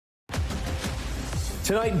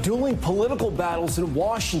Tonight, dueling political battles in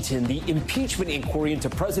Washington, the impeachment inquiry into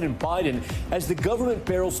President Biden as the government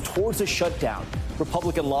barrels towards a shutdown.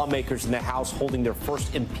 Republican lawmakers in the House holding their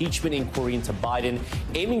first impeachment inquiry into Biden,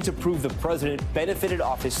 aiming to prove the president benefited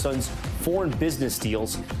off his son's foreign business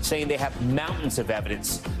deals, saying they have mountains of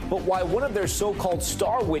evidence. But why one of their so-called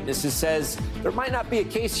star witnesses says there might not be a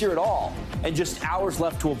case here at all, and just hours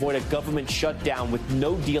left to avoid a government shutdown with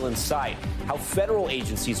no deal in sight, how federal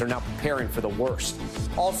agencies are now preparing for the worst.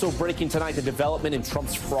 Also breaking tonight, the development in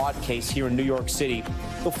Trump's fraud case here in New York City.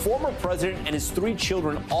 The former president and his 3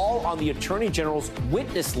 children all on the attorney general's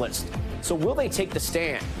witness list. So will they take the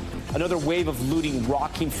stand? Another wave of looting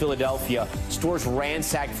rocking Philadelphia. Stores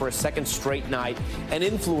ransacked for a second straight night. An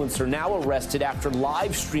influencer now arrested after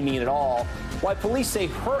live streaming it all. Why police say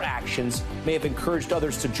her actions may have encouraged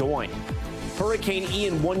others to join. Hurricane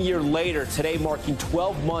Ian 1 year later, today marking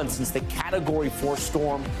 12 months since the Category 4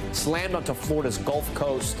 storm slammed onto Florida's Gulf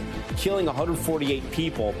Coast, killing 148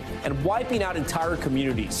 people and wiping out entire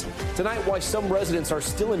communities. Tonight, why some residents are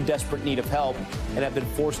still in desperate need of help and have been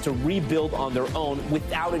forced to rebuild on their own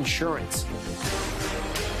without insurance.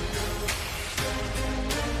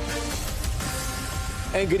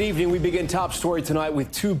 And good evening. We begin top story tonight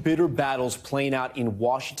with 2 bitter battles playing out in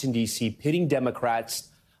Washington, D.C., pitting Democrats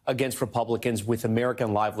against Republicans with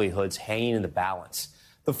American livelihoods hanging in the balance.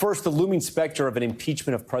 The first, the looming specter of an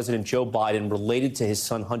impeachment of President Joe Biden related to his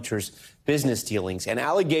son Hunter's business dealings and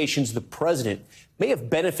allegations the president may have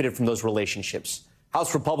benefited from those relationships.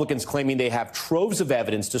 House Republicans claiming they have troves of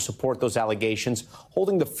evidence to support those allegations,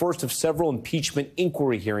 holding the first of several impeachment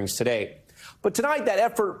inquiry hearings today. But tonight, that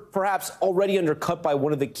effort perhaps already undercut by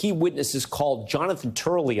one of the key witnesses called Jonathan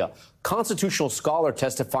Turley, a constitutional scholar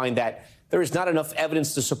testifying that there is not enough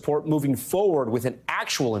evidence to support moving forward with an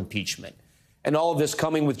actual impeachment. And all of this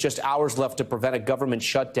coming with just hours left to prevent a government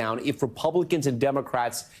shutdown if Republicans and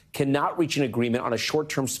Democrats cannot reach an agreement on a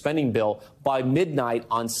short-term spending bill by midnight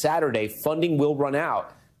on Saturday. Funding will run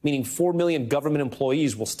out, meaning 4 million government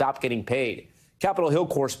employees will stop getting paid. Capitol Hill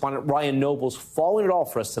correspondent Ryan Noble's following it all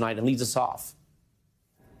for us tonight and leads us off.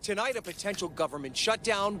 Tonight, a potential government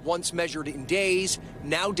shutdown, once measured in days,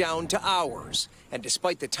 now down to hours. And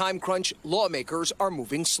despite the time crunch, lawmakers are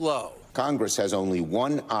moving slow. Congress has only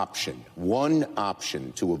one option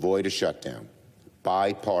to avoid a shutdown: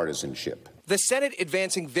 bipartisanship. The Senate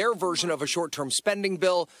advancing their version of a short-term spending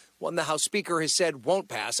bill, one the House Speaker has said won't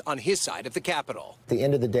pass on his side of the Capitol. At the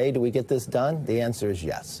end of the day, do we get this done? The answer is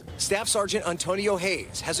yes. Staff Sergeant Antonio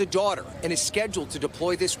Hayes has a daughter and is scheduled to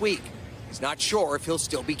deploy this week. He's not sure if he'll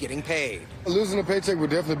still be getting paid. Losing a paycheck would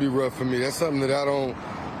definitely be rough for me. That's something that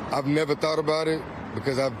I've never thought about it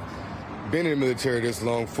because I've been in the military this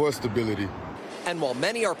long for stability. And while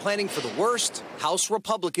many are planning for the worst, House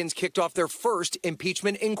Republicans kicked off their first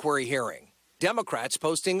impeachment inquiry hearing. Democrats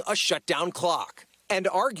posting a shutdown clock and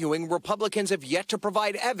arguing Republicans have yet to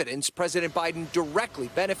provide evidence President Biden directly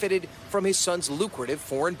benefited from his son's lucrative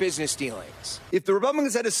foreign business dealings. If the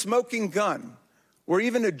Republicans had a smoking gun or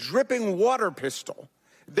even a dripping water pistol,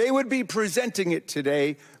 they would be presenting it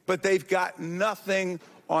today, but they've got nothing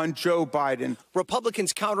on Joe Biden.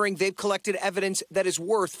 Republicans countering they've collected evidence that is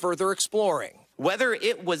worth further exploring. Whether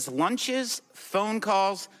it was lunches, phone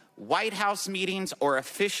calls, White House meetings, or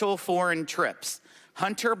official foreign trips,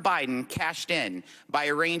 Hunter Biden cashed in by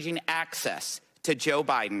arranging access to Joe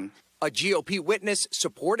Biden. A GOP witness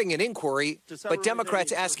supporting an inquiry, but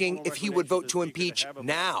Democrats asking if he would vote to impeach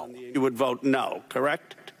now. You would vote no,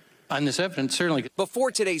 correct? On this evidence, certainly. Before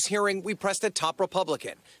today's hearing, we pressed a top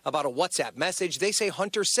Republican about a WhatsApp message they say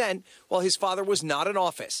Hunter sent while his father was not in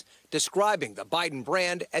office, describing the Biden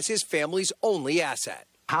brand as his family's only asset.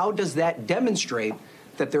 How does that demonstrate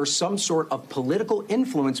that there's some sort of political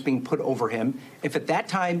influence being put over him if at that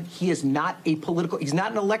time he's not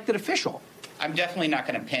an elected official? I'm definitely not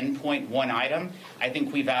going to pinpoint one item. I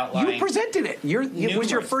think we've outlined. You presented it. It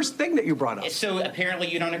was your first thing that you brought up. So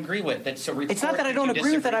apparently you don't agree with it. So it's not that I don't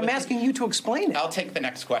agree with it. I'm asking you to explain it. I'll take the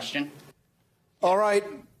next question. All right.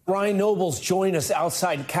 Ryan Noble's joining us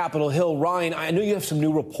outside Capitol Hill. Ryan, I know you have some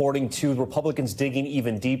new reporting, too. The Republicans digging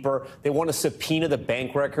even deeper. They want to subpoena the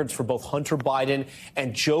bank records for both Hunter Biden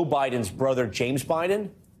and Joe Biden's brother, James Biden.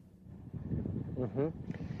 Mm-hmm.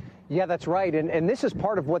 Yeah, that's right. And this is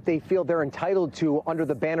part of what they feel they're entitled to under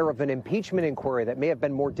the banner of an impeachment inquiry that may have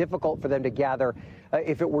been more difficult for them to gather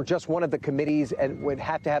if it were just one of the committees and would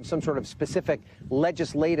have to have some sort of specific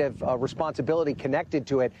legislative responsibility connected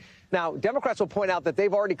to it. Now, Democrats will point out that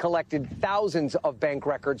they've already collected thousands of bank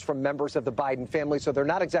records from members of the Biden family, so they're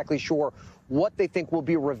not exactly sure what they think will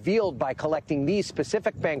be revealed by collecting these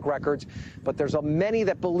specific bank records. But there's many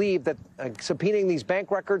that believe that subpoenaing these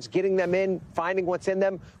bank records, getting them in, finding what's in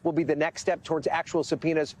them, will be the next step towards actual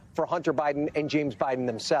subpoenas for Hunter Biden and James Biden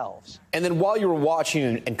themselves. And then while you were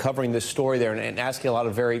watching and covering this story there and asking a lot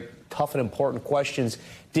of very tough and important questions,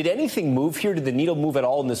 did anything move here? Did the needle move at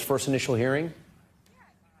all in this first initial hearing?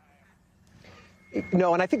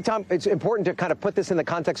 No, and I think, Tom, it's important to kind of put this in the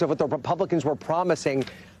context of what the Republicans were promising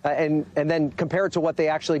and then compare it to what they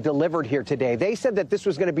actually delivered here today. They said that this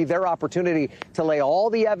was going to be their opportunity to lay all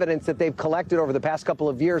the evidence that they've collected over the past couple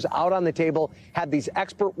of years out on the table, have these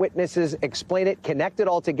expert witnesses explain it, connect it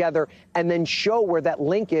all together, and then show where that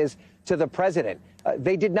link is to the president.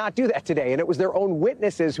 They did not do that today, and it was their own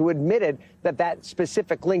witnesses who admitted that that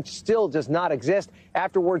specific link still does not exist.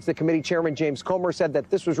 Afterwards, the committee chairman, James Comer, said that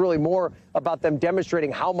this was really more about them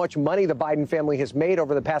demonstrating how much money the Biden family has made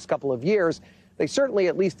over the past couple of years. They certainly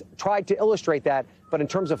at least tried to illustrate that, but in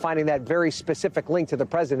terms of finding that very specific link to the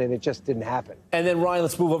president, it just didn't happen. And then, Ryan,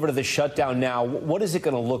 let's move over to the shutdown now. What is it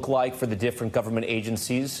going to look like for the different government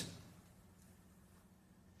agencies?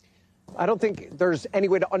 I don't think there's any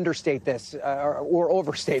way to understate this or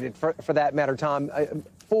overstate it, for that matter, Tom.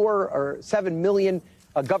 4 or 7 million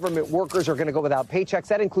government workers are going to go without paychecks.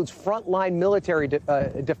 That includes frontline military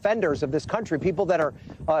defenders of this country, people that are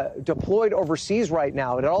deployed overseas right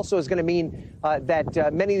now. And it also is going to mean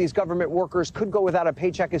that many of these government workers could go without a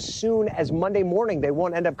paycheck as soon as Monday morning. They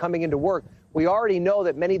won't end up coming into work. We already know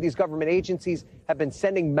that many of these government agencies have been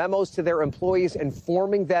sending memos to their employees,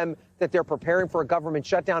 informing them that they're preparing for a government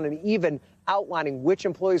shutdown and even outlining which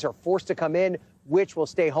employees are forced to come in, which will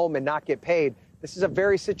stay home and not get paid. This is a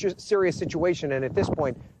very serious situation, and at this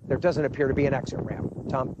point, there doesn't appear to be an exit ramp.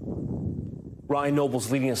 Tom? Ryan Noble's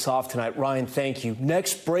leading us off tonight. Ryan, thank you.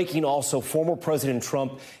 Next, breaking also, former President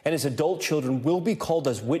Trump and his adult children will be called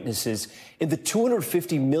as witnesses in the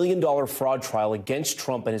 $250 million fraud trial against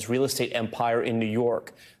Trump and his real estate empire in New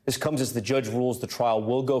York. This comes as the judge rules the trial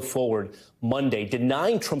will go forward Monday,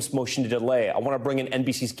 denying Trump's motion to delay. I want to bring in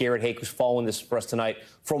NBC's Garrett Haake, who's following this for us tonight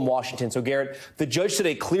from Washington. So, Garrett, the judge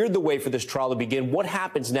today cleared the way for this trial to begin. What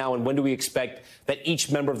happens now, and when do we expect that each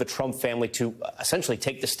member of the Trump family to essentially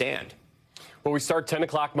take the stand? Well, we start 10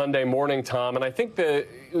 o'clock Monday morning, Tom, and I think the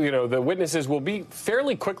witnesses will be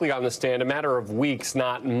fairly quickly on the stand, a matter of weeks,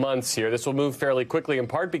 not months here. This will move fairly quickly, in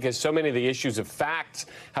part because so many of the issues of facts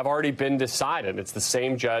have already been decided. It's the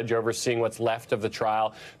same judge overseeing what's left of the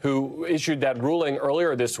trial who issued that ruling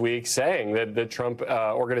earlier this week saying that the Trump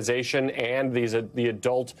organization and the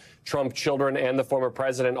adult Trump children and the former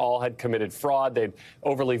president all had committed fraud. They'd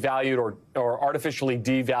overly valued or artificially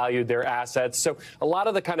devalued their assets. So a lot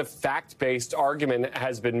of the kind of fact-based argument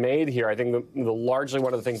has been made here. I think largely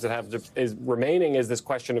one of the things that is remaining is this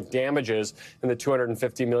question of damages and the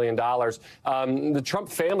 $250 million. The Trump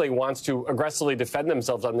family wants to aggressively defend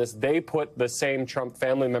themselves on this. They put the same Trump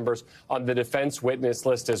family members on the defense witness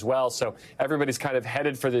list as well. So everybody's kind of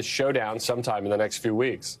headed for this showdown sometime in the next few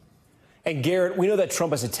weeks. And, Garrett, we know that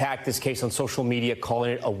Trump has attacked this case on social media,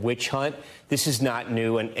 calling it a witch hunt. This is not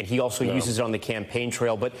new, and he also uses it on the campaign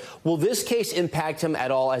trail. But will this case impact him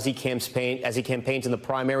at all as he campaigns in the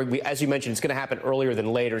primary? As you mentioned, it's going to happen earlier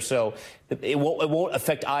than later, so it won't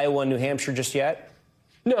affect Iowa and New Hampshire just yet?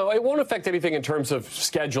 No, it won't affect anything in terms of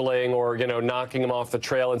scheduling or, knocking him off the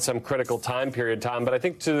trail in some critical time period, Tom. But I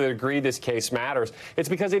think to the degree this case matters, it's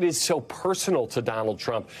because it is so personal to Donald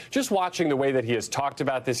Trump. Just watching the way that he has talked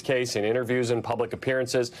about this case in interviews and public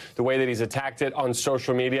appearances, the way that he's attacked it on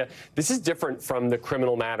social media, this is different from the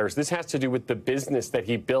criminal matters. This has to do with the business that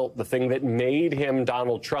he built, the thing that made him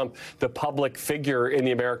Donald Trump, the public figure in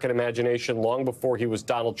the American imagination long before he was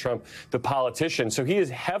Donald Trump, the politician. So he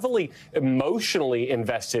is heavily emotionally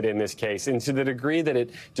invested in this case, and to the degree that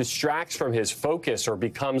it distracts from his focus or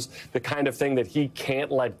becomes the kind of thing that he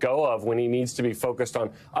can't let go of when he needs to be focused on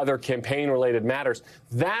other campaign-related matters.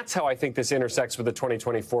 That's how I think this intersects with the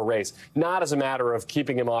 2024 race, not as a matter of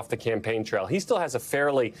keeping him off the campaign trail. He still has a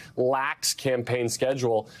fairly lax campaign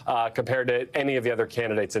schedule compared to any of the other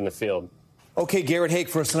candidates in the field. Okay, Garrett Haake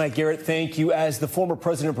for us tonight. Garrett, thank you. As the former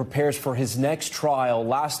president prepares for his next trial,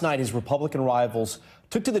 last night his Republican rivals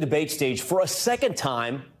took to the debate stage for a second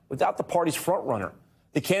time without the party's frontrunner.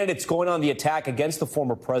 The candidates going on the attack against the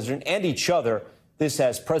former president and each other. This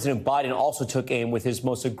as President Biden also took aim with his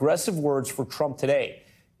most aggressive words for Trump today.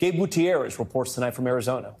 Gabe Gutierrez reports tonight from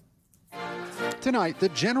Arizona. Tonight, the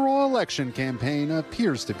general election campaign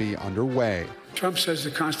appears to be underway. Trump says the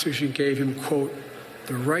Constitution gave him, quote,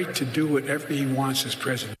 the right to do whatever he wants as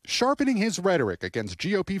president. Sharpening his rhetoric against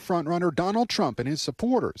GOP frontrunner Donald Trump and his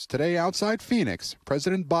supporters, today outside Phoenix,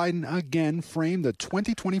 President Biden again framed the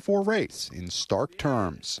 2024 race in stark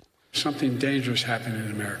terms. Something dangerous happening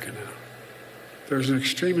in America now. There's an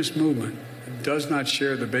extremist movement that does not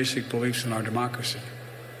share the basic beliefs in our democracy,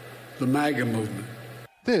 the MAGA movement.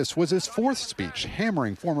 This was his fourth speech,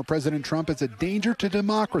 hammering former President Trump as a danger to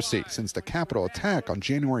democracy since the Capitol attack on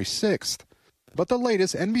January 6th. But the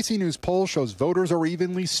latest NBC News poll shows voters are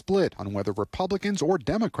evenly split on whether Republicans or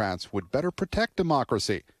Democrats would better protect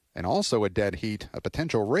democracy, and also a dead heat, a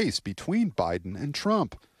potential race between Biden and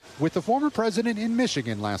Trump. With the former president in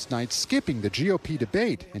Michigan last night skipping the GOP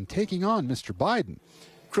debate and taking on Mr. Biden.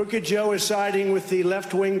 Crooked Joe is siding with the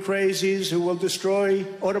left-wing crazies who will destroy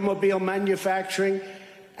automobile manufacturing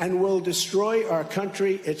and will destroy our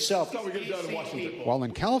country itself. While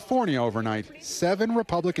in California overnight, 7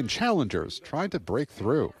 Republican challengers tried to break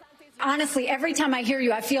through. Honestly, every time I hear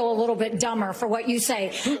you, I feel a little bit dumber for what you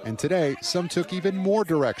say. And today, some took even more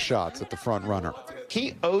direct shots at the frontrunner.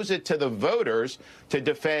 He owes it to the voters to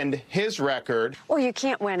defend his record. Well, you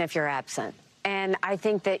can't win if you're absent. And I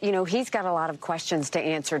think that, he's got a lot of questions to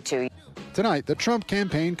answer to. Tonight, the Trump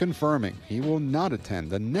campaign confirming he will not attend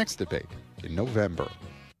the next debate in November.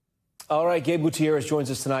 All right, Gabe Gutierrez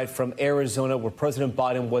joins us tonight from Arizona, where President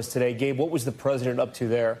Biden was today. Gabe, what was the president up to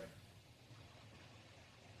there?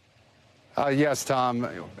 Yes, Tom.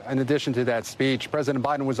 In addition to that speech, President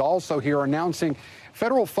Biden was also here announcing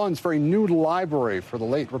federal funds for a new library for the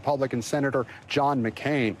late Republican Senator John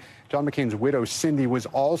McCain. John McCain's widow, Cindy, was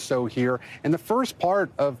also here. And the first part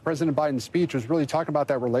of President Biden's speech was really talking about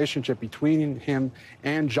that relationship between him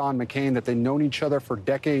and John McCain, that they've known each other for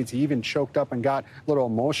decades. He even choked up and got a little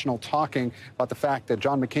emotional talking about the fact that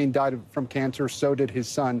John McCain died from cancer. So did his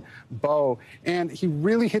son, Beau. And he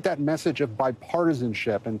really hit that message of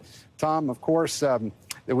bipartisanship. And Tom, of course,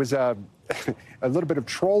 there was a little bit of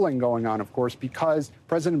trolling going on, of course, because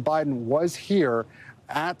President Biden was here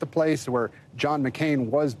at the place where John McCain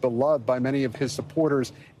was beloved by many of his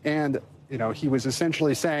supporters. And, he was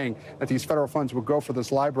essentially saying that these federal funds would go for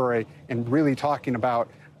this library and really talking about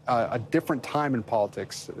a different time in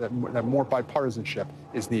politics, that more bipartisanship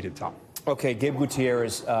is needed, Tom. Okay, Gabe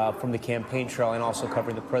Gutierrez from the campaign trail and also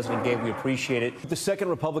covering the president. Gabe, we appreciate it. The second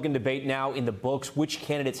Republican debate now in the books. Which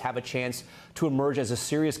candidates have a chance to emerge as a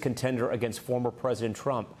serious contender against former President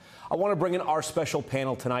Trump? I want to bring in our special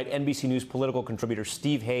panel tonight, NBC News political contributor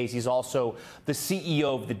Steve Hayes. He's also the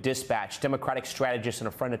CEO of The Dispatch, Democratic strategist and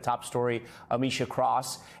a friend of Top Story, Amisha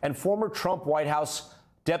Cross, and former Trump White House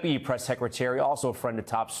Deputy Press Secretary, also a friend of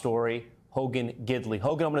Top Story, Hogan Gidley.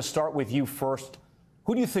 Hogan, I'm going to start with you first.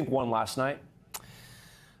 Who do you think won last night?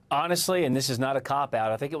 Honestly, and this is not a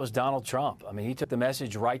cop-out, I think it was Donald Trump. I mean, he took the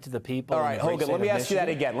message right to the people. All right, Hogan, let me ask you that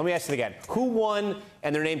again. Who won,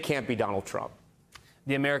 and their name can't be Donald Trump?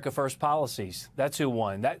 The America First policies. That's who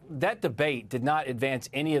won. That debate did not advance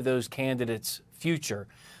any of those candidates' future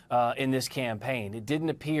in this campaign. It didn't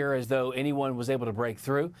appear as though anyone was able to break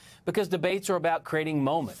through, because debates are about creating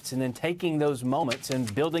moments and then taking those moments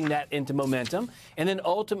and building that into momentum and then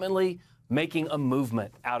ultimately making a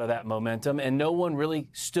movement out of that momentum, and no one really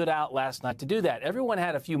stood out last night to do that. Everyone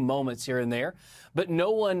had a few moments here and there, but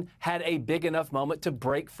no one had a big enough moment to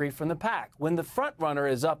break free from the pack. When the front runner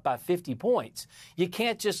is up by 50 points, you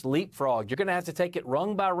can't just leapfrog. You're going to have to take it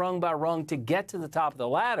rung by rung by rung to get to the top of the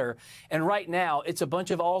ladder, and right now it's a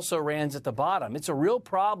bunch of also-rans at the bottom. It's a real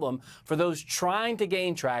problem for those trying to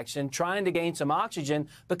gain traction, trying to gain some oxygen,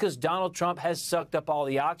 because Donald Trump has sucked up all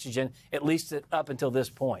the oxygen, at least up until this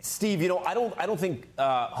point. Steve, I don't think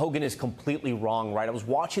Hogan is completely wrong, right? I was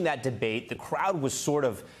watching that debate. The crowd was sort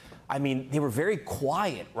of, they were very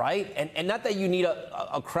quiet, right? And not that you need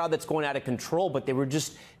a crowd that's going out of control, but they were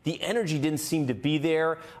just, the energy didn't seem to be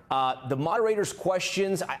there. The moderators'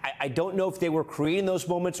 questions, I don't know if they were creating those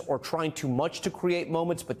moments or trying too much to create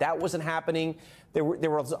moments, but that wasn't happening. There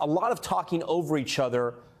was a lot of talking over each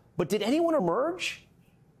other. But did anyone emerge?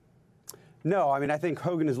 No, I think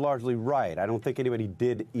Hogan is largely right. I don't think anybody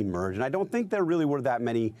did emerge, and I don't think there really were that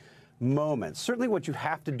many moments. Certainly what you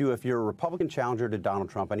have to do if you're a Republican challenger to Donald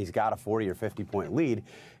Trump and he's got a 40 or 50-point lead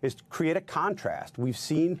is to create a contrast. We've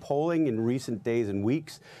seen polling in recent days and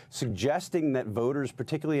weeks suggesting that voters,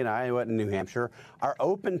 particularly in Iowa and New Hampshire, are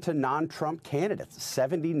open to non-Trump candidates.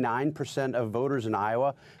 79% of voters in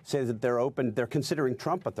Iowa say that they're considering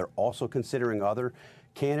Trump, but they're also considering other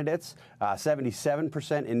candidates,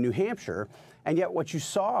 77% in New Hampshire. And yet what you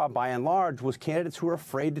saw, by and large, was candidates who were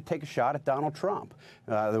afraid to take a shot at Donald Trump.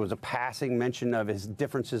 There was a passing mention of his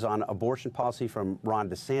differences on abortion policy from Ron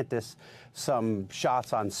DeSantis, some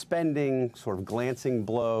shots on spending, sort of glancing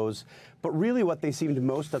blows. But really what they seemed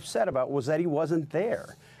most upset about was that he wasn't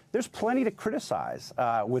there. There's plenty to criticize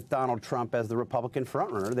with Donald Trump as the Republican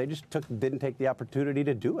frontrunner. They just didn't take the opportunity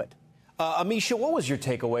to do it. Amisha, what was your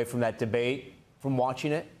takeaway from that debate, from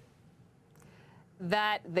watching it?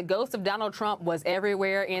 That the ghost of Donald Trump was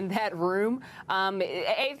everywhere in that room.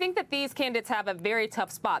 I think that these candidates have a very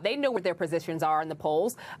tough spot. They know where their positions are in the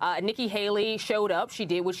polls. Nikki Haley showed up. She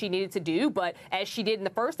did what she needed to do. But as she did in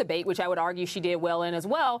the first debate, which I would argue she did well in as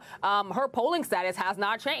well, her polling status has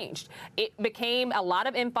not changed. It became a lot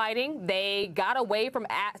of infighting. They got away from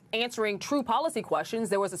answering true policy questions.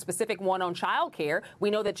 There was a specific one on child care.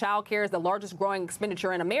 We know that child care is the largest growing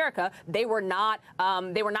expenditure in America. They were not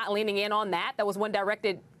leaning in on that. That was one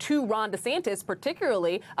directed to Ron DeSantis,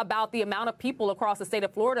 particularly about the amount of people across the state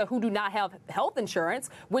of Florida who do not have health insurance,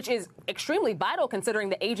 which is extremely vital considering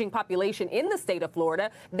the aging population in the state of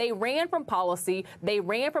Florida. They ran from policy. They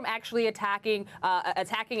ran from actually attacking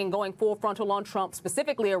and going full frontal on Trump,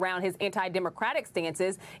 specifically around his anti-democratic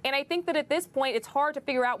stances. And I think that at this point, it's hard to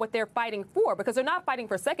figure out what they're fighting for, because they're not fighting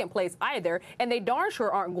for second place either, and they darn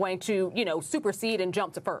sure aren't going to, supersede and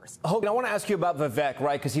jump to first. Hogan, I want to ask you about Vivek,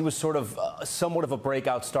 right? Because he was sort of somewhat of a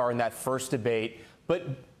breakout star in that first debate,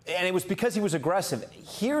 and it was because he was aggressive.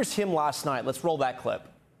 Here's him last night. Let's roll that clip.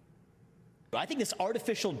 I think this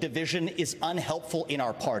artificial division is unhelpful in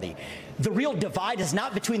our party. The real divide is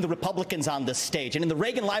not between the Republicans on this stage. And in the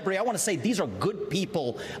Reagan Library, I want to say these are good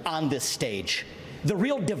people on this stage. The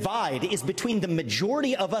real divide is between the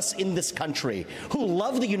majority of us in this country who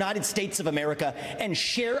love the United States of America and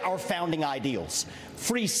share our founding ideals.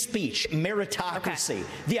 Free speech, meritocracy,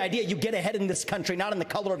 the idea you get ahead in this country not on the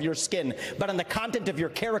color of your skin, but on the content of your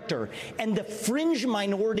character, and the fringe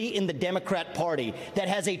minority in the Democrat Party that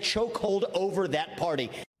has a chokehold over that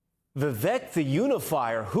party. Vivek the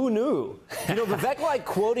unifier, who knew? Vivek liked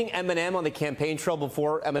quoting Eminem on the campaign trail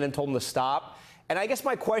before Eminem told him to stop. And I guess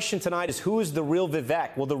my question tonight is, who is the real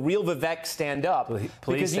Vivek? Will the real Vivek stand up? Please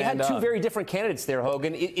because you had two very different candidates there,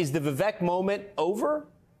 Hogan. Is the Vivek moment over?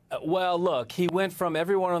 Well, look, he went from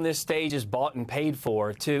everyone on this stage is bought and paid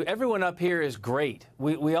for to everyone up here is great.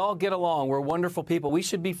 We all get along. We're wonderful people. We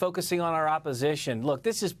should be focusing on our opposition. Look,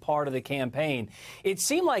 this is part of the campaign. It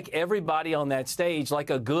seemed like everybody on that stage, like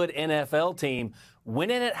a good NFL team,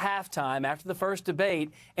 went in at halftime after the first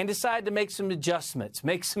debate and decided to make some adjustments,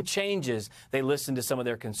 make some changes. They listened to some of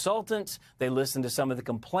their consultants. They listened to some of the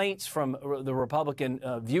complaints from the Republican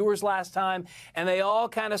viewers last time, and they all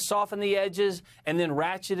kind of softened the edges and then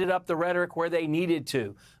ratcheted up the rhetoric where they needed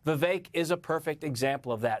to. Vivek is a perfect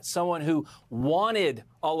example of that. Someone who wanted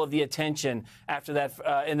all of the attention after that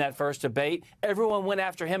in that first debate. Everyone went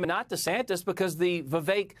after him and not DeSantis because the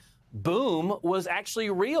Vivek boom was actually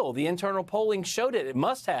real. The internal polling showed it. It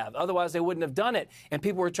must have. Otherwise, they wouldn't have done it. And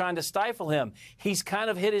people were trying to stifle him. He's kind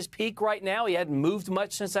of hit his peak right now. He hadn't moved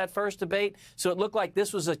much since that first debate. So it looked like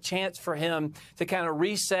this was a chance for him to kind of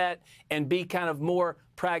reset and be kind of more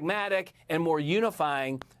pragmatic and more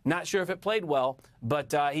unifying. Not sure if it played well,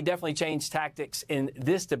 but he definitely changed tactics in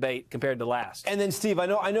this debate compared to last. And then, Steve, I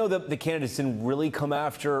know that the candidates didn't really come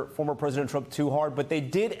after former President Trump too hard, but they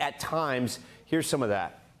did at times. Here's some of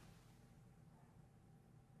that.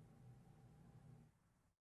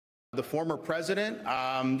 The former president,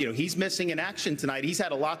 he's missing in action tonight. He's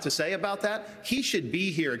had a lot to say about that. He should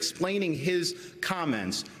be here explaining his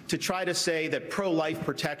comments to try to say that pro-life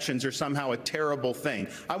protections are somehow a terrible thing.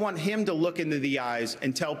 I want him to look into the eyes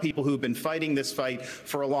and tell people who've been fighting this fight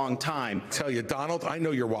for a long time. Tell you, Donald, I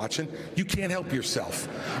know you're watching. You can't help yourself.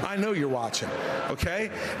 I know you're watching,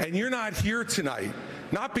 okay? And you're not here tonight.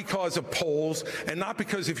 Not because of polls and not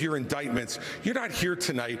because of your indictments. You're not here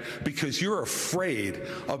tonight because you're afraid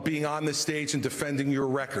of being on the stage and defending your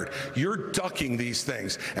record. You're ducking these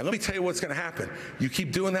things. And let me tell you what's going to happen. You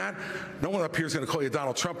keep doing that, no one up here is going to call you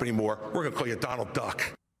Donald Trump anymore. We're going to call you Donald Duck.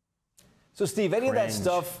 So, Steve, any of that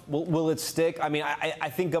stuff, will it stick? I mean, I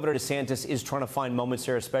think Governor DeSantis is trying to find moments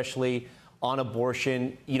there, especially on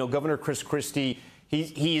abortion. Governor Chris Christie,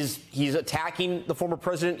 He's attacking the former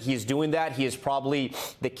president. He is doing that. He is probably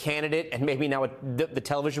the candidate and maybe now the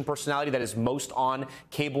television personality that is most on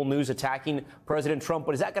cable news attacking President Trump.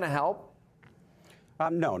 But is that going to help?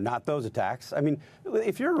 No, not those attacks. I mean,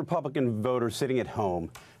 if you're a Republican voter sitting at home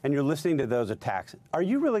and you're listening to those attacks, are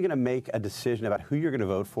you really going to make a decision about who you're going to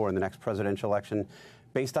vote for in the next presidential election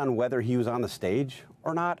based on whether he was on the stage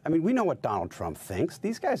or not? I mean, we know what Donald Trump thinks.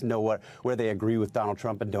 These guys know where they agree with Donald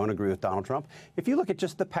Trump and don't agree with Donald Trump. If you look at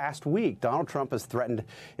just the past week, Donald Trump has threatened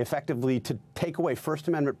effectively to take away First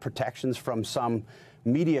Amendment protections from some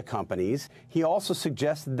media companies. He also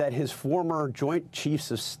suggested that his former Joint Chiefs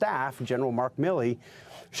of Staff, General Mark Milley,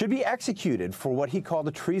 should be executed for what he called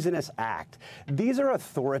a treasonous act. These are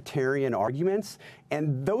authoritarian arguments,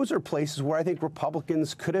 and those are places where I think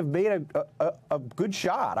Republicans could have made a good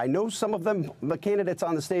shot. I know some of them, the candidates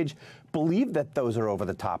on the stage, believe that those are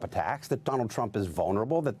over-the-top attacks, that Donald Trump is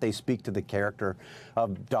vulnerable, that they speak to the character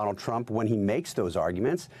of Donald Trump when he makes those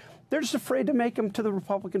arguments. They're just afraid to make them to the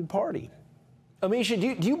Republican Party.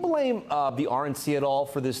 Amisha, do you blame the RNC at all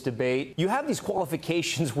for this debate? You have these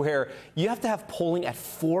qualifications where you have to have polling at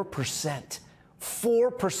 4%.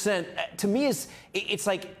 4%. To me, it's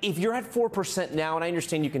like if you're at 4% now, and I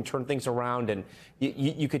understand you can turn things around and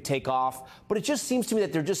you could take off, but it just seems to me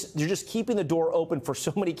that they're just keeping the door open for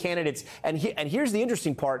so many candidates. And here's the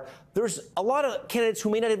interesting part: there's a lot of candidates who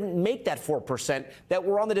may not even make that 4% that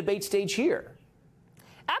were on the debate stage here.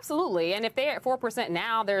 Absolutely. And if they're at 4%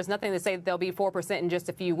 now, there's nothing to say that they'll be 4% in just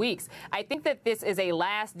a few weeks. I think that this is a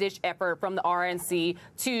last-ditch effort from the RNC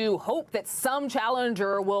to hope that some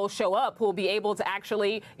challenger will show up who will be able to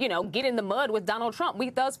actually, get in the mud with Donald Trump. We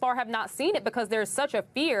thus far have not seen it because there's such a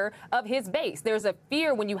fear of his base. There's a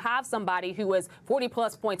fear when you have somebody who is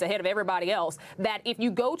 40-plus points ahead of everybody else that if you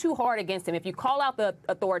go too hard against him, if you call out the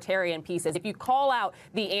authoritarian pieces, if you call out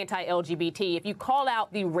the anti-LGBT, if you call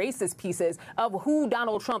out the racist pieces of who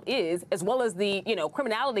Donald Trump is, as well as the,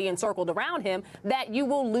 criminality encircled around him, that you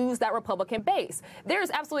will lose that Republican base.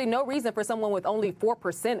 There's absolutely no reason for someone with only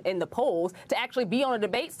 4% in the polls to actually be on a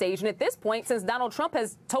debate stage. And at this point, since Donald Trump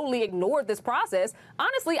has totally ignored this process,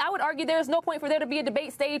 honestly, I would argue there's no point for there to be a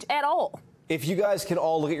debate stage at all. If you guys can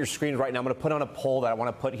all look at your screens right now, I'm going to put on a poll that I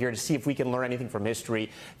want to put here to see if we can learn anything from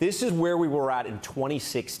history. This is where we were at in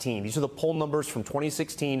 2016. These are the poll numbers from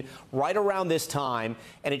 2016, right around this time,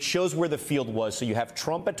 and it shows where the field was. So you have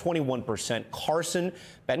Trump at 21%,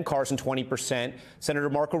 Ben Carson 20%, Senator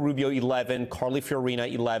Marco Rubio 11%, Carly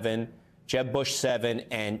Fiorina 11%, Jeb Bush 7%,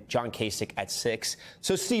 and John Kasich at 6%.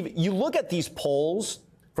 So, Steve, you look at these polls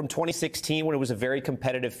from 2016 when it was a very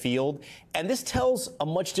competitive field, and this tells a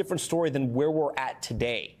much different story than where we're at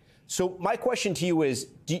today. So my question to you is,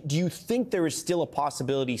 do you think there is still a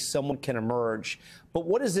possibility someone can emerge? But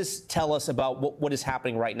what does this tell us about what is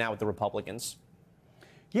happening right now with the Republicans?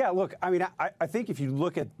 Yeah, look, I mean, I think if you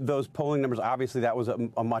look at those polling numbers, obviously that was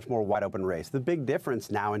a much more wide open race. The big difference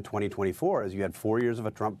now in 2024 is you had 4 years of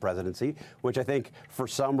a Trump presidency, which I think for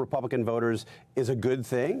some Republican voters is a good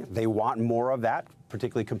thing. They want more of that,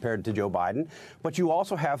 particularly compared to Joe Biden. But you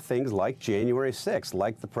also have things like January 6th,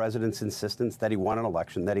 like the president's insistence that he won an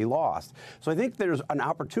election that he lost. So I think there's an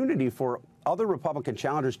opportunity for other Republican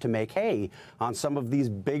challengers to make hay on some of these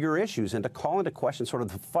bigger issues and to call into question sort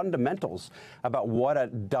of the fundamentals about what a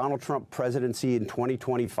Donald Trump presidency in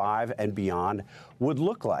 2025 and beyond would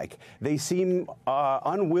look like. They seem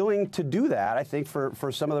unwilling to do that, I think,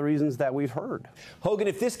 for some of the reasons that we've heard. Hogan,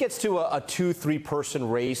 if this gets to a 2-3 person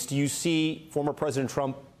race, do you see former President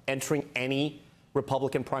Trump entering any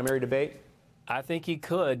Republican primary debate? I think he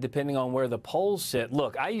could, depending on where the polls sit.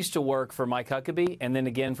 Look, I used to work for Mike Huckabee and then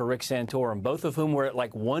again for Rick Santorum, both of whom were at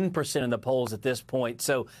like 1% in the polls at this point.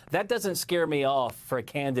 So that doesn't scare me off for a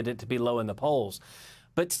candidate to be low in the polls.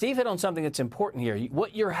 But Steve hit on something that's important here.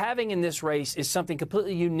 What you're having in this race is something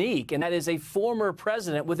completely unique, and that is a former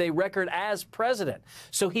president with a record as president.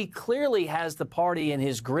 So he clearly has the party in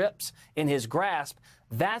his grips, in his grasp.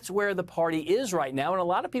 That's where the party is right now. And a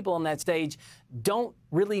lot of people on that stage don't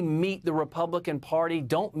really meet the Republican Party,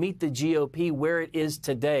 don't meet the GOP where it is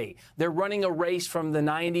today. They're running a race from the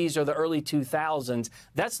 90s or the early 2000s.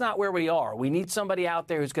 That's not where we are. We need somebody out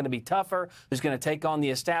there who's going to be tougher, who's going to take on the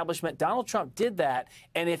establishment. Donald Trump did that.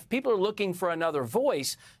 And if people are looking for another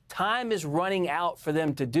voice, time is running out for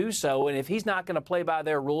them to do so. And if he's not going to play by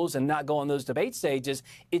their rules and not go on those debate stages,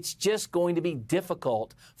 it's just going to be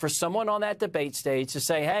difficult for someone on that debate stage to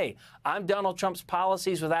say, hey, I'm Donald Trump's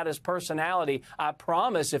policies without his personality. I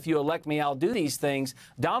promise if you elect me, I'll do these things.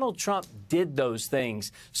 Donald Trump did those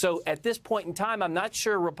things. So at this point in time, I'm not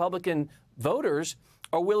sure Republican voters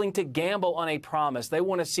are willing to gamble on a promise. They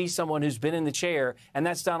want to see someone who's been in the chair, and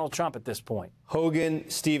that's Donald Trump at this point. Hogan,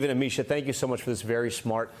 Stephen, Amisha, thank you so much for this very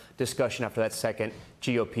smart discussion after that second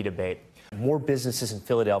GOP debate. More businesses in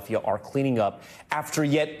Philadelphia are cleaning up after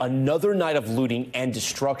yet another night of looting and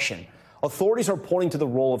destruction. Authorities are pointing to the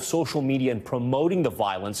role of social media in promoting the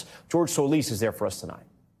violence. George Solis is there for us tonight.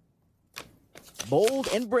 Bold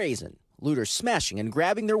and brazen, looters smashing and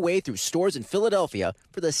grabbing their way through stores in Philadelphia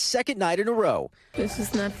for the second night in a row. This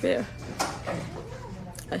is not fair.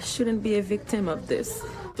 I shouldn't be a victim of this.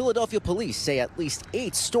 Philadelphia police say at least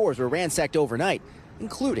 8 stores were ransacked overnight,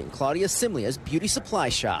 including Claudia Simlia's beauty supply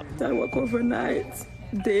shop. I work overnight,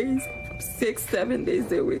 days, 6, 7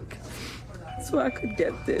 days a week, so I could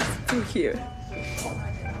get this to here.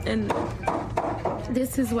 And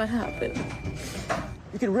this is what happened.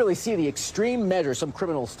 You can really see the extreme measures some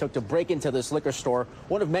criminals took to break into this liquor store,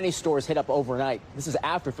 one of many stores hit up overnight. This is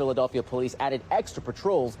after Philadelphia police added extra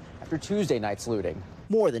patrols after Tuesday night's looting.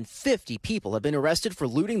 More than 50 people have been arrested for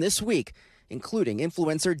looting this week, including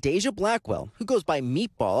influencer Deja Blackwell, who goes by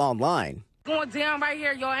Meatball online. Going down right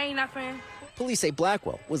here, y'all ain't nothing. Police say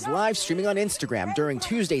Blackwell was live streaming on Instagram during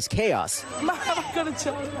Tuesday's chaos,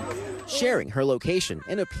 sharing her location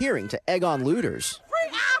and appearing to egg on looters.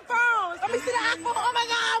 Free iPhones! Let me see the iPhone. Oh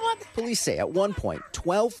my God! Police say at one point,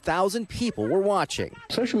 12,000 people were watching.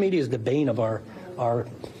 Social media is the bane of our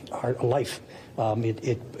life.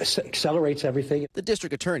 It accelerates everything. The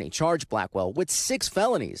district attorney charged Blackwell with 6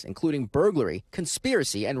 felonies, including burglary,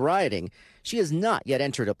 conspiracy, and rioting. She has not yet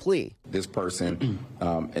entered a plea. This person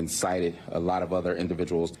incited a lot of other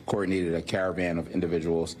individuals, coordinated a caravan of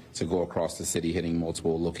individuals to go across the city, hitting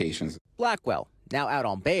multiple locations. Blackwell, now out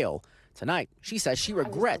on bail. Tonight, she says she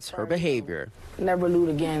regrets her behavior. Never loot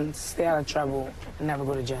again, stay out of trouble, and never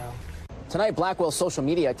go to jail. Tonight, Blackwell's social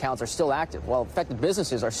media accounts are still active, while affected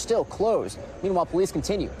businesses are still closed. Meanwhile, police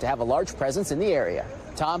continue to have a large presence in the area.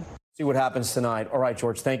 Tom? See what happens tonight. All right,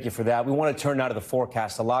 George, thank you for that. We want to turn now to the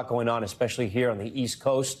forecast. A lot going on, especially here on the East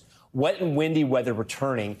Coast. Wet and windy weather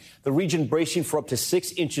returning. The region bracing for up to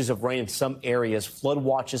 6 inches of rain in some areas. Flood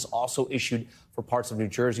watches also issued for parts of New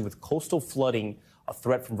Jersey, with coastal flooding a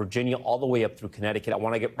threat from Virginia all the way up through Connecticut. I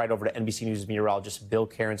want to get right over to NBC News meteorologist Bill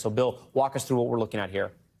Karen. So, Bill, walk us through what we're looking at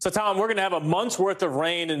here. So, Tom, we're going to have a month's worth of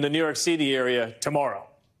rain in the New York City area tomorrow.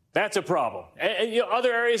 That's a problem. And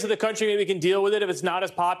other areas of the country, maybe we can deal with it if it's not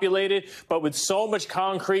as populated. But with so much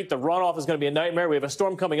concrete, the runoff is going to be a nightmare. We have a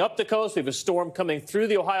storm coming up the coast. We have a storm coming through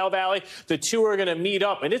the Ohio Valley. The two are going to meet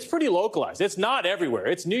up, and it's pretty localized. It's not everywhere.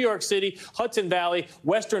 It's New York City, Hudson Valley,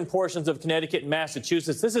 western portions of Connecticut and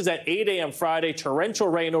Massachusetts. This is at 8 a.m. Friday, torrential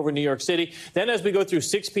rain over New York City. Then as we go through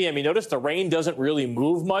 6 p.m., you notice the rain doesn't really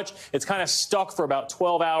move much. It's kind of stuck for about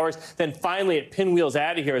 12 hours. Then finally it pinwheels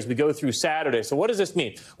out of here as we go through Saturday. So what does this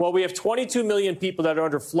mean? Well, we have 22 million people that are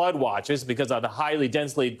under flood watches because of the highly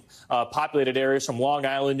densely populated areas from Long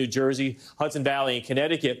Island, New Jersey, Hudson Valley, and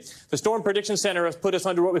Connecticut. The Storm Prediction Center has put us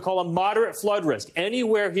under what we call a moderate flood risk.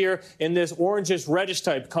 Anywhere here in this orangish, reddish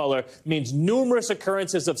type color means numerous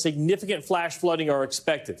occurrences of significant flash flooding are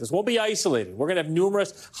expected. This won't be isolated. We're going to have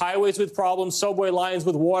numerous highways with problems, subway lines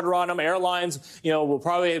with water on them, airlines, will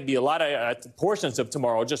probably be a lot of portions of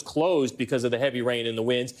tomorrow just closed because of the heavy rain and the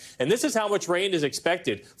winds. And this is how much rain is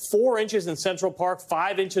expected. 4 inches in Central Park,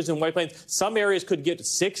 5 inches in White Plains. Some areas could get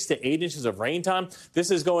 6 to 8 inches of rain time. This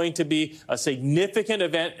is going to be a significant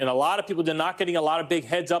event, and a lot of people are not getting a lot of big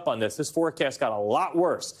heads up on this. This forecast got a lot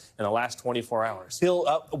worse in the last 24 hours.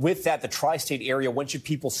 Bill, with that, the tri-state area, when should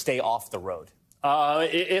people stay off the road?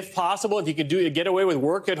 If possible, if you can get away with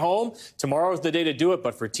work at home, tomorrow's the day to do it.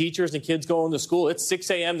 But for teachers and kids going to school, it's 6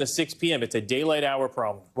 a.m. to 6 p.m. It's a daylight hour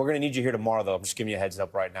problem. We're going to need you here tomorrow, though. I'm just giving you a heads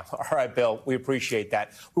up right now. All right, Bill, we appreciate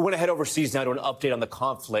that. We want to head overseas now to an update on the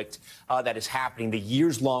conflict that is happening. The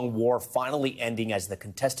years-long war finally ending as the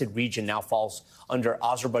contested region now falls under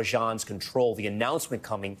Azerbaijan's control. The announcement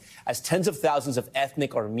coming as tens of thousands of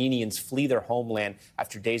ethnic Armenians flee their homeland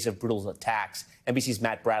after days of brutal attacks. NBC's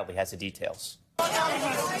Matt Bradley has the details.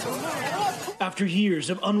 After years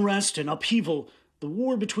of unrest and upheaval, the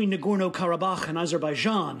war between Nagorno-Karabakh and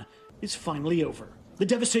Azerbaijan is finally over. The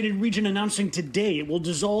devastated region announcing today it will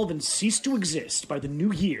dissolve and cease to exist by the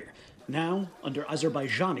new year, now under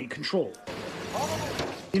Azerbaijani control.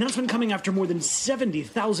 The announcement coming after more than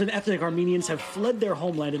 70,000 ethnic Armenians have fled their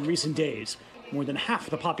homeland in recent days, more than half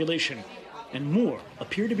the population, and more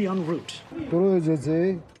appear to be en route.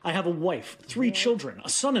 I have a wife, 3 children, a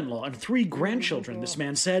son-in-law, and 3 grandchildren, this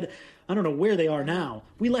man said. I don't know where they are now.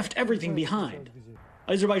 We left everything behind.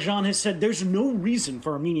 Azerbaijan has said there's no reason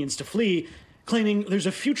for Armenians to flee, claiming there's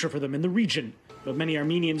a future for them in the region. But many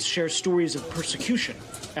Armenians share stories of persecution,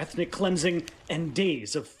 ethnic cleansing, and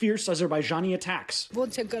days of fierce Azerbaijani attacks.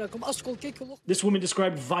 This woman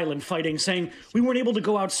described violent fighting, saying, "We weren't able to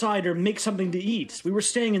go outside or make something to eat. We were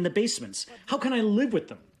staying in the basements. How can I live with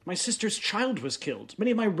them? My sister's child was killed. Many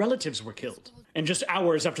of my relatives were killed." And just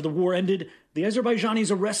hours after the war ended, the Azerbaijanis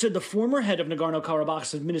arrested the former head of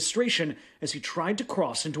Nagorno-Karabakh's administration as he tried to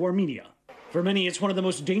cross into Armenia. For many, it's one of the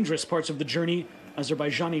most dangerous parts of the journey.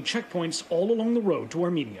 Azerbaijani checkpoints all along the road to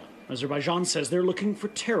Armenia. Azerbaijan says they're looking for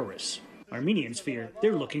terrorists. Armenians fear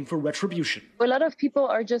they're looking for retribution. A lot of people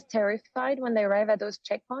are just terrified when they arrive at those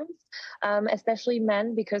checkpoints, especially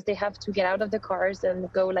men, because they have to get out of the cars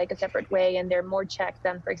and go like a separate way, and they're more checked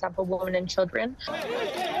than, for example, women and children.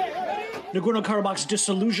 Nagorno-Karabakh's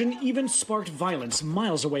dissolution even sparked violence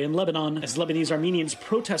miles away in Lebanon as Lebanese Armenians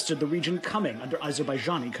protested the region coming under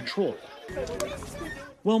Azerbaijani control.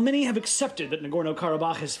 While many have accepted that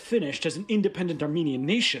Nagorno-Karabakh has finished as an independent Armenian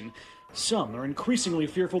nation, some are increasingly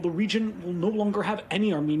fearful the region will no longer have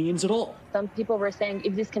any Armenians at all. Some people were saying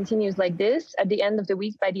if this continues like this, at the end of the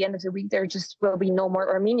week, by the end of the week, there just will be no more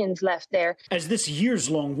Armenians left there. As this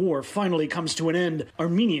years-long war finally comes to an end,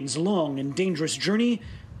 Armenians' long and dangerous journey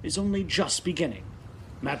is only just beginning.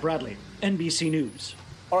 Matt Bradley, NBC News.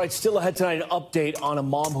 All right, still ahead tonight, an update on a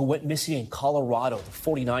mom who went missing in Colorado, the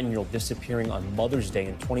 49-year-old disappearing on Mother's Day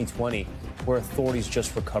in 2020, where authorities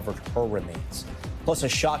just recovered her remains. Plus, a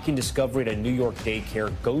shocking discovery at a New York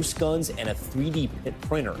daycare, ghost guns and a 3D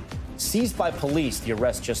printer. Seized by police, the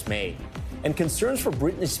arrest just made. And concerns for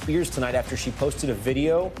Britney Spears tonight after she posted a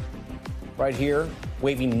video right here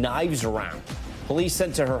waving knives around. Police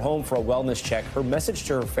sent to her home for a wellness check. Her message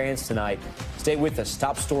to her fans tonight: stay with us.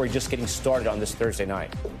 Top story just getting started on this Thursday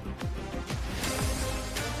night.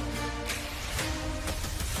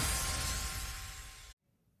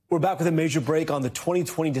 We're back with a major break on the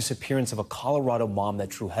 2020 disappearance of a Colorado mom that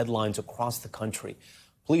drew headlines across the country.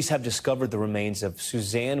 Police have discovered the remains of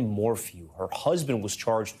Suzanne Morphew. Her husband was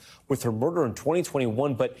charged with her murder in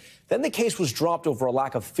 2021, but then the case was dropped over a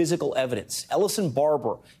lack of physical evidence. Ellison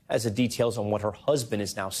Barber has the details on what her husband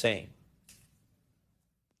is now saying.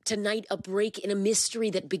 Tonight, a break in a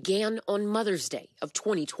mystery that began on Mother's Day of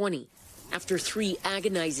 2020. After 3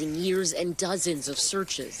 agonizing years and dozens of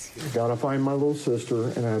searches. Gotta find my little sister,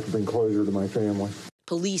 and I have to bring closure to my family.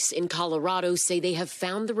 Police in Colorado say they have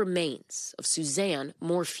found the remains of Suzanne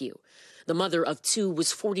Morphew. The mother of 2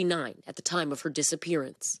 was 49 at the time of her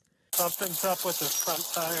disappearance. Something's up with the front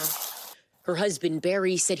tire. Her husband,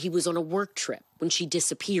 Barry, said he was on a work trip when she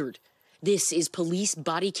disappeared. This is police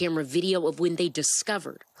body camera video of when they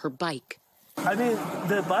discovered her bike. I mean,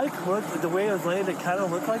 the bike looked, the way it was laying, it kind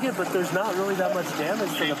of looked like it, but there's not really that much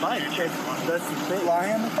damage to the bike. That's the thing.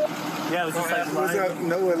 Lion? Yeah, it was just like was lion.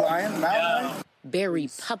 No lion? Mountain? Barry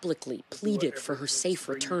publicly pleaded for her safe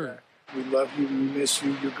return. We love you, we miss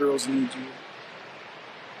you, your girls need you.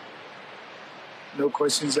 No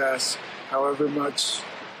questions asked. However much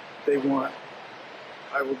they want,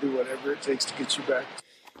 I will do whatever it takes to get you back.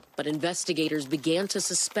 But investigators began to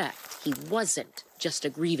suspect he wasn't just a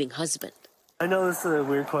grieving husband. I know this is a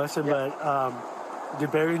weird question, but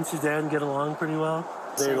did Barry and Suzanne get along pretty well?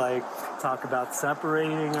 They talk about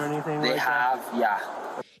separating or anything like that? They have, yeah.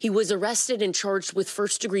 He was arrested and charged with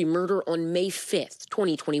first-degree murder on May 5th,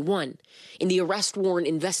 2021. In the arrest warrant,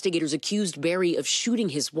 investigators accused Barry of shooting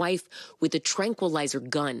his wife with a tranquilizer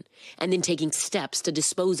gun and then taking steps to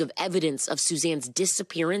dispose of evidence of Suzanne's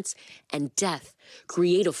disappearance and death,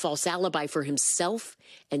 create a false alibi for himself,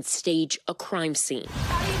 and stage a crime scene.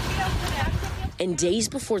 And days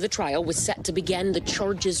before the trial was set to begin, the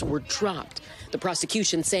charges were dropped. The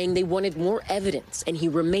prosecution saying they wanted more evidence, and he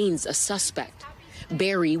remains a suspect.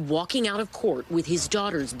 Barry walking out of court with his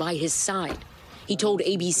daughters by his side. He told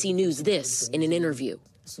ABC News this in an interview.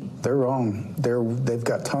 They're wrong. They've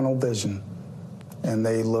got tunnel vision. And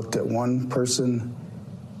they looked at one person,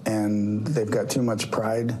 and they've got too much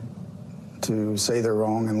pride to say they're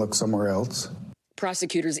wrong and look somewhere else.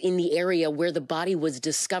 Prosecutors in the area where the body was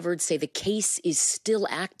discovered say the case is still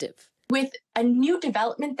active. With a new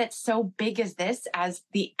development that's so big as this, as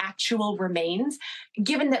the actual remains,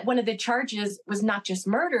 given that one of the charges was not just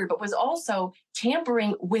murder, but was also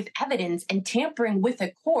tampering with evidence and tampering with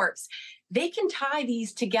a corpse, they can tie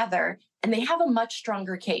these together and they have a much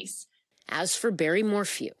stronger case. As for Barry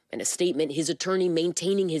Morphew, in a statement, his attorney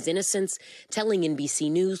maintaining his innocence, telling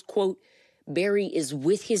NBC News, quote, Barry is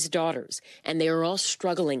with his daughters, and they are all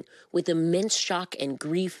struggling with immense shock and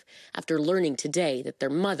grief after learning today that their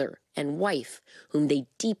mother and wife, whom they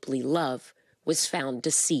deeply love, was found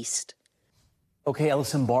deceased. Okay,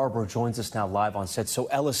 Ellison Barber joins us now live on set. So,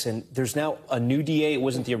 Ellison, there's now a new DA. It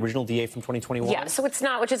wasn't the original DA from 2021? Yeah, so it's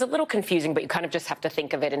not, which is a little confusing, but you kind of just have to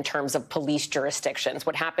think of it in terms of police jurisdictions.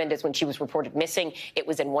 What happened is when she was reported missing, it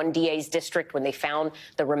was in one DA's district. When they found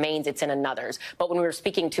the remains, it's in another's. But when we were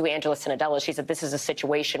speaking to Angela Sinadella, she said this is a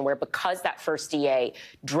situation where because that first DA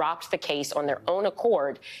dropped the case on their own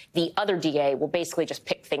accord, the other DA will basically just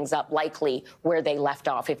pick things up likely where they left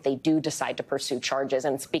off if they do decide to pursue charges.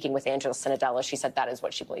 And speaking with Angela Sinadella, She said that is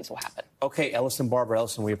what she believes will happen. Okay, Barbara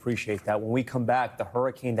Ellison, we appreciate that. When we come back, the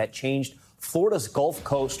hurricane that changed Florida's Gulf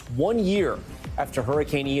Coast 1 year after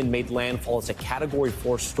Hurricane Ian made landfall as a Category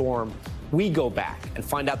 4 storm. We go back and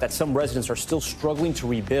find out that some residents are still struggling to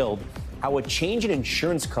rebuild, how a change in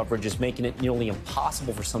insurance coverage is making it nearly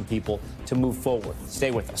impossible for some people to move forward.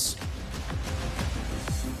 Stay with us.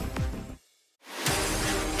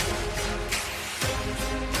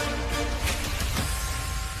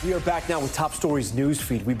 We are back now with Top Stories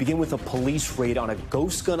newsfeed. We begin with a police raid on a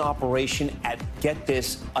ghost gun operation at, get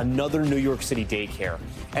this, another New York City daycare.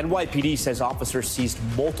 NYPD says officers seized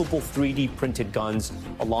multiple 3D printed guns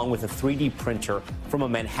along with a 3D printer from a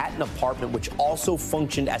Manhattan apartment, which also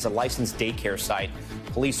functioned as a licensed daycare site.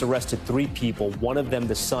 Police arrested 3 people, one of them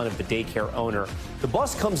the son of the daycare owner. The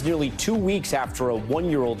bust comes nearly 2 weeks after a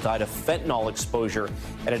 1-year-old died of fentanyl exposure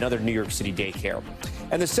at another New York City daycare.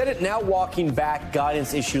 And the Senate now walking back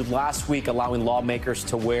guidance issued last week allowing lawmakers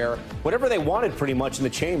to wear whatever they wanted pretty much in the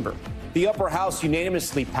chamber. The upper house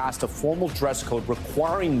unanimously passed a formal dress code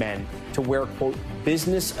requiring men to wear, quote,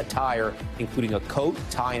 business attire, including a coat,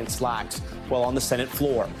 tie, and slacks, while on the Senate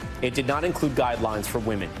floor. It did not include guidelines for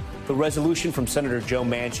women. The resolution from Senator Joe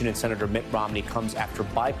Manchin and Senator Mitt Romney comes after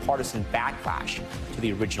bipartisan backlash to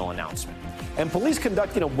the original announcement. And police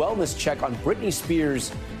conducting a wellness check on Britney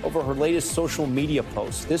Spears over her latest social media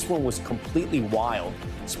post. This one was completely wild.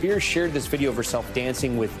 Spears shared this video of herself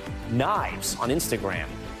dancing with knives on Instagram,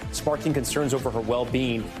 sparking concerns over her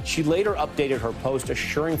well-being. She later updated her post,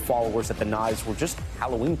 assuring followers that the knives were just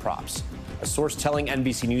Halloween props. A source telling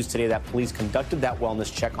NBC News today that police conducted that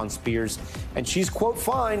wellness check on Spears, and she's, quote,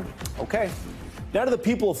 fine. Okay. Now to the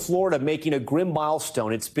people of Florida making a grim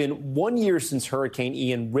milestone. It's been 1 year since Hurricane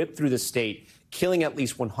Ian ripped through the state, killing at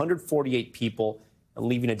least 148 people and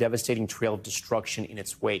leaving a devastating trail of destruction in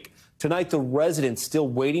its wake. Tonight, the residents still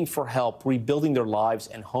waiting for help rebuilding their lives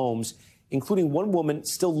and homes, including one woman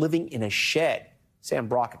still living in a shed. Sam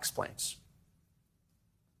Brock explains.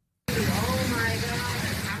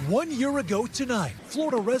 1 year ago tonight,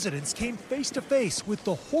 Florida residents came face to face with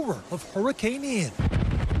the horror of Hurricane Ian.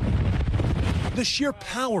 The sheer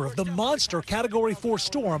power of the monster Category 4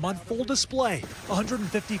 storm on full display.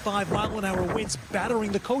 155-mile-an-hour winds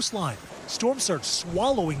battering the coastline. Storm surge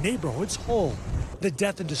swallowing neighborhoods whole. The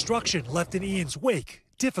death and destruction left in Ian's wake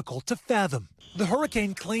difficult to fathom. The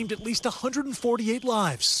hurricane claimed at least 148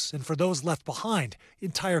 lives, and for those left behind,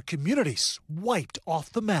 entire communities wiped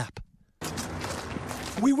off the map.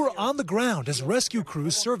 We were on the ground as rescue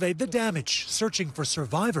crews surveyed the damage, searching for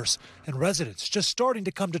survivors, and residents just starting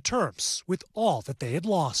to come to terms with all that they had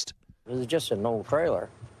lost. It was just an old trailer,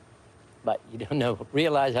 but you don't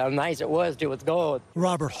realize how nice it was till it's gone.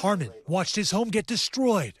 Robert Harmon watched his home get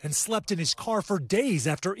destroyed and slept in his car for days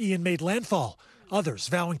after Ian made landfall. Others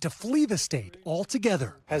vowing to flee the state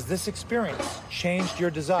altogether. Has this experience changed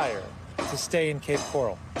your desire to stay in Cape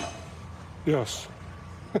Coral? Yes.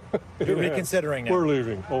 You're reconsidering now. We're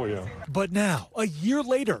leaving. Oh, yeah. But now, a year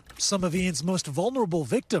later, some of Ian's most vulnerable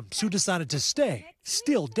victims who decided to stay,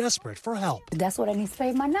 still desperate for help. That's what I need to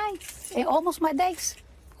pay my nights and almost my days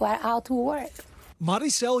while out to work.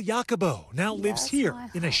 Maricel Jacobo now lives here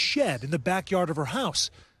in a shed in the backyard of her house.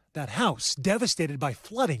 That house devastated by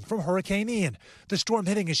flooding from Hurricane Ian. The storm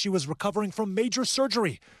hitting as she was recovering from major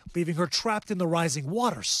surgery, leaving her trapped in the rising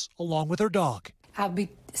waters along with her dog. I'll be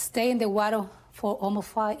staying in the water for almost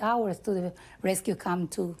 5 hours till the rescue come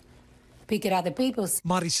to pick it out the people.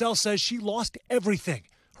 Maricel says she lost everything.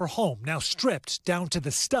 Her home now stripped down to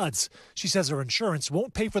the studs. She says her insurance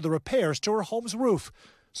won't pay for the repairs to her home's roof.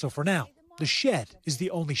 So for now, the shed is the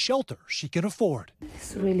only shelter she can afford.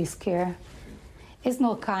 It's really scary. It's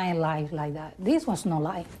no kind of life like that. This one's no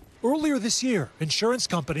life. Earlier this year, insurance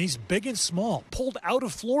companies, big and small, pulled out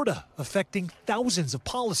of Florida, affecting thousands of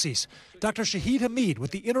policies. Dr. Shahid Hamid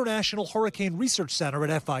with the International Hurricane Research Center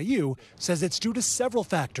at FIU says it's due to several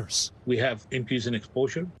factors. We have increase in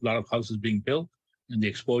exposure, a lot of houses being built, and the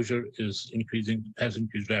exposure is increasing, has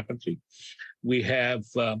increased rapidly. We have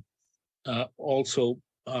also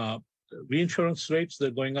reinsurance rates,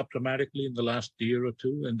 they're going up dramatically in the last year or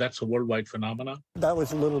two, and that's a worldwide phenomenon. That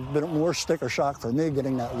was a little bit more sticker shock for me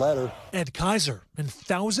getting that letter. Ed Kaiser and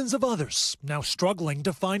thousands of others now struggling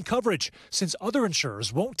to find coverage since other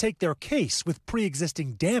insurers won't take their case with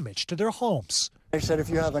pre-existing damage to their homes. They said if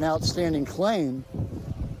you have an outstanding claim,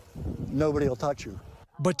 nobody will touch you.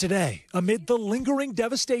 But today, amid the lingering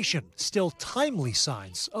devastation, still timely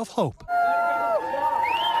signs of hope.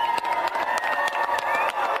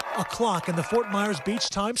 A clock in the Fort Myers Beach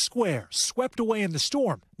Times Square, swept away in the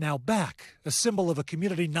storm, now back, a symbol of a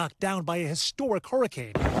community knocked down by a historic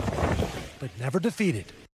hurricane, but never defeated.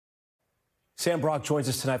 Sam Brock joins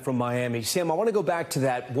us tonight from Miami. Sam, I want to go back to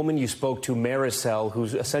that woman you spoke to, Maricel,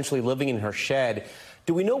 who's essentially living in her shed.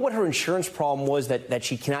 Do we know what her insurance problem was that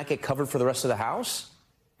she cannot get covered for the rest of the house?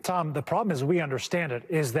 Tom, the problem, as we understand it,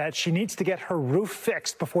 is that she needs to get her roof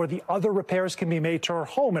fixed before the other repairs can be made to her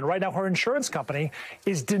home. And right now, her insurance company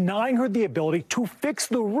is denying her the ability to fix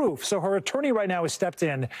the roof. So her attorney right now has stepped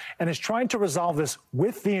in and is trying to resolve this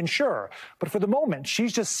with the insurer. But for the moment,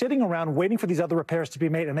 she's just sitting around waiting for these other repairs to be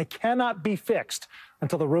made, and they cannot be fixed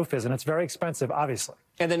until the roof is. And it's very expensive, obviously.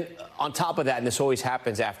 And then on top of that, and this always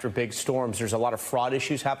happens after big storms, there's a lot of fraud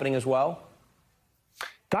issues happening as well.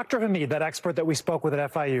 Dr. Hamid, that expert that we spoke with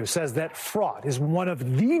at FIU, says that fraud is one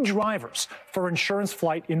of the drivers for insurance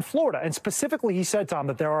flight in Florida. And specifically, he said, Tom,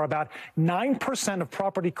 that there are about 9% of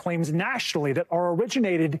property claims nationally that are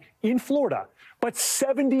originated in Florida, but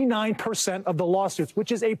 79% of the lawsuits,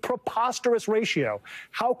 which is a preposterous ratio.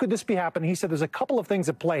 How could this be happening? He said there's a couple of things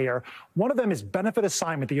at play here. One of them is benefit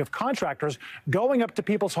assignment. That you have contractors going up to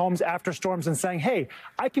people's homes after storms and saying, hey,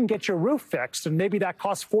 I can get your roof fixed, and maybe that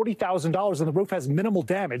costs $40,000 and the roof has minimal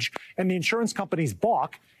damage, and the insurance companies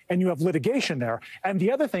balk, and you have litigation there. And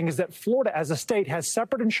the other thing is that Florida, as a state, has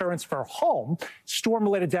separate insurance for home,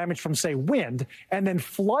 storm-related damage from, say, wind, and then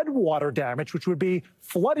flood water damage, which would be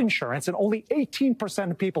flood insurance. And only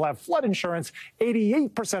 18% of people have flood insurance,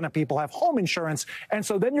 88% of people have home insurance. And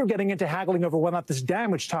so then you're getting into haggling over whether or not this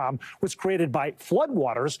damage, Tom, was created by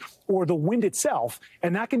floodwaters or the wind itself.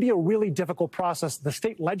 And that can be a really difficult process. The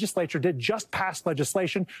state legislature did just pass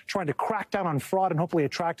legislation trying to crack down on fraud and hopefully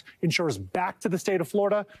attract insurers back to the state of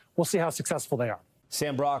Florida. We'll see how successful they are.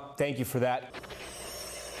 Sam Brock, thank you for that.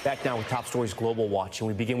 Back now with Top Stories Global Watch, and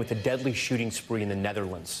we begin with a deadly shooting spree in the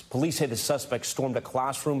Netherlands. Police say the suspect stormed a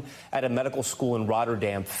classroom at a medical school in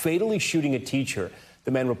Rotterdam, fatally shooting a teacher. The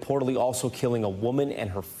man reportedly also killing a woman and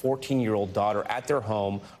her 14-year-old daughter at their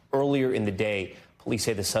home earlier in the day. Police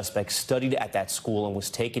say the suspect studied at that school and was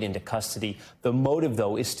taken into custody. The motive,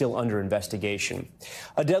 though, is still under investigation.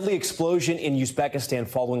 A deadly explosion in Uzbekistan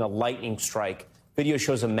following a lightning strike. Video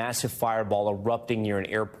shows a massive fireball erupting near an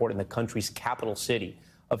airport in the country's capital city.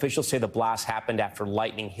 Officials say the blast happened after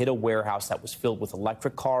lightning hit a warehouse that was filled with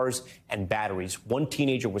electric cars and batteries. One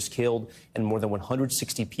teenager was killed and more than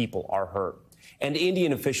 160 people are hurt. And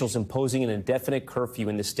Indian officials imposing an indefinite curfew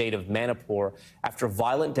in the state of Manipur after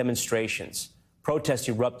violent demonstrations. Protests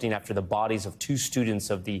erupting after the bodies of two students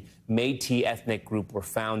of the Métis ethnic group were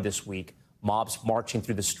found this week. Mobs marching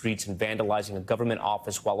through the streets and vandalizing a government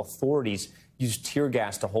office while authorities used tear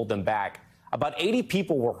gas to hold them back. About 80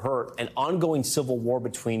 people were hurt. An ongoing civil war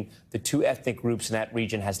between the two ethnic groups in that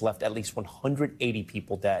region has left at least 180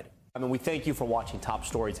 people dead. We thank you for watching Top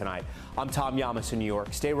Story tonight. I'm Tom Llamas in New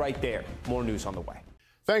York. Stay right there. More news on the way.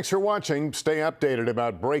 Thanks for watching. Stay updated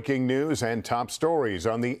about breaking news and top stories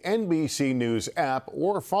on the NBC News app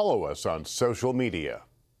or follow us on social media.